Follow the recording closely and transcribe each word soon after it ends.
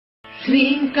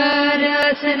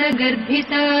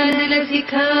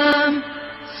ह्रीङ्कारासनगर्भितानलशिखाम्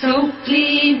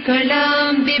सौक्लीं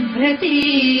Kalan बिभ्रती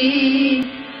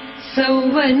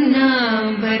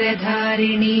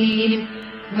सौवर्णाम्बरधारिणीं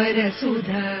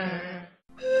वरसुधा.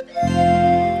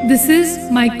 This is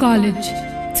my college.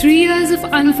 3 years of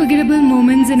unforgettable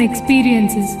moments and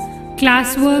experiences.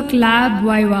 Classwork, lab,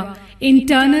 viva.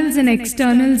 Internals and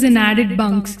externals and added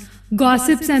bunks.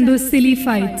 Gossips and those silly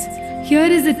fights. Here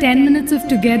is the 10 minutes of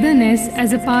togetherness as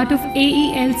a part of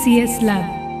AELCS lab.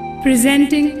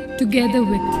 Presenting Together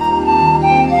With.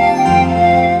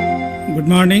 Good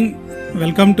morning.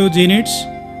 Welcome to GNITS.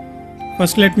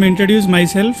 First let me introduce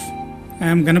myself. I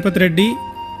am Ganapath Reddy,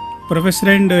 Professor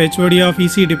and HOD of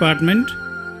EC department.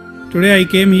 Today I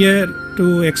came here to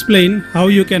explain how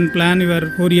you can plan your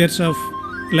 4 years of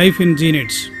life in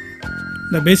GNITS.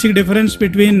 The basic difference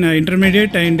between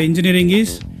intermediate and engineering is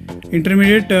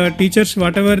intermediate teachers,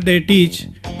 whatever they teach,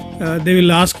 they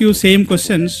will ask you same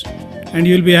questions and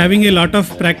you will be having a lot of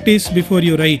practice before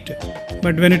you write.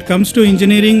 But when it comes to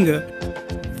engineering,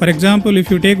 for example, if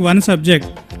you take one subject,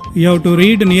 you have to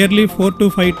read nearly 4 to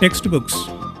 5 textbooks.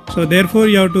 So therefore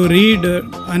you have to read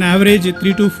on average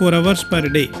 3 to 4 hours per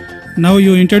day. Now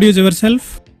you introduce yourself.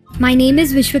 My name is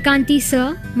Vishwakanti sir.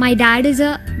 My dad is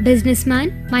a businessman.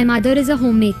 My mother is a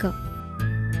homemaker.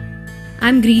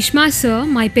 I'm Grishma sir.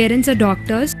 My parents are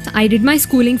doctors. I did my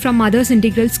schooling from Mother's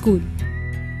Integral School.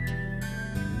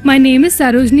 My name is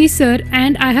Sarojini sir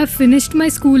and I have finished my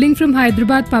schooling from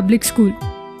Hyderabad Public School.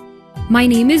 My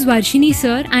name is Varshini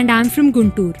sir and I'm from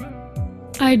Guntur.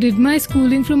 I did my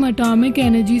schooling from Atomic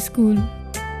Energy School.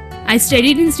 I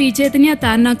studied in Sri Chaitanya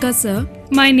Tarnaka sir.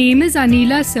 My name is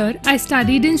Anila sir. I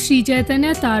studied in Sri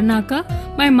Chaitanya Tarnaka.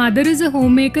 My mother is a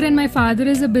homemaker and my father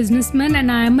is a businessman and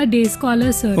I am a day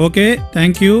scholar sir. Okay,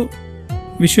 thank you.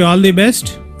 Wish you all the best.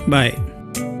 Bye.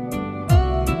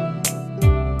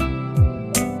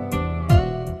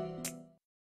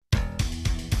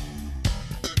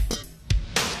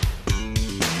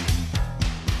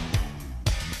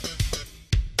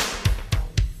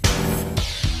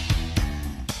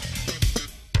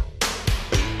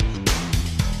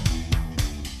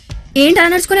 ఏంటి అలా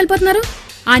నడుచుకొని వెళ్ళిపోతున్నారు?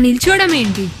 ఆ నిల్చోడం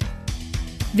ఏంటి?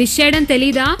 Wish చేయడం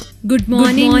తెలీదా? Good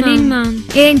morning ma'am.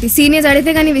 ఏంటి seniors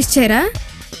అడిగితే కానీ విష్ చేయరా?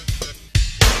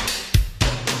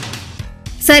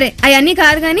 సరే అవన్నీ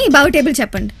కాదు కానీ బావు టేబుల్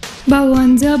చెప్పండి. Bow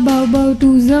 1s, bow bow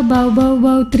 2s, bow bow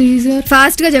bow 3s.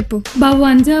 Fast గా చెప్పు. Bow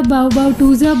 1s, bow bow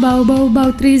 2s, bow bow bow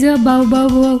 3s, bow bow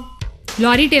bow.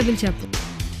 Lorry table చెప్పు.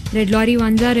 Red lorry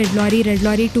 1s, red lorry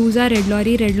 2s, red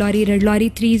lorry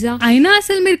 3s. అయినా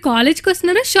అసలు మీరు కాలేజ్కి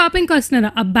వస్తున్నారా షాపింగ్కి వస్తున్నారా?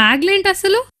 ఆ బ్యాగ్లు ఏంటి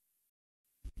అసలు?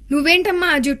 నువ్వేంటమ్మా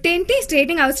ఆ జుట్టు ఏంటి?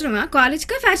 స్ట్రైటింగ్ అవసరమా? కాలేజ్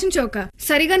కా ఫ్యాషన్ షోకా?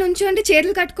 సరిగా నుంచోండి,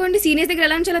 చీరలు కట్టుకోండి, సీనియర్స్ దగ్గర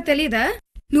ఎలా ఉంచాలో తెలియదా?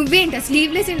 నువ్వేంట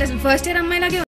స్లీవ్లెస్ ఏంటి అసలు? First year అమ్మాయిలాగే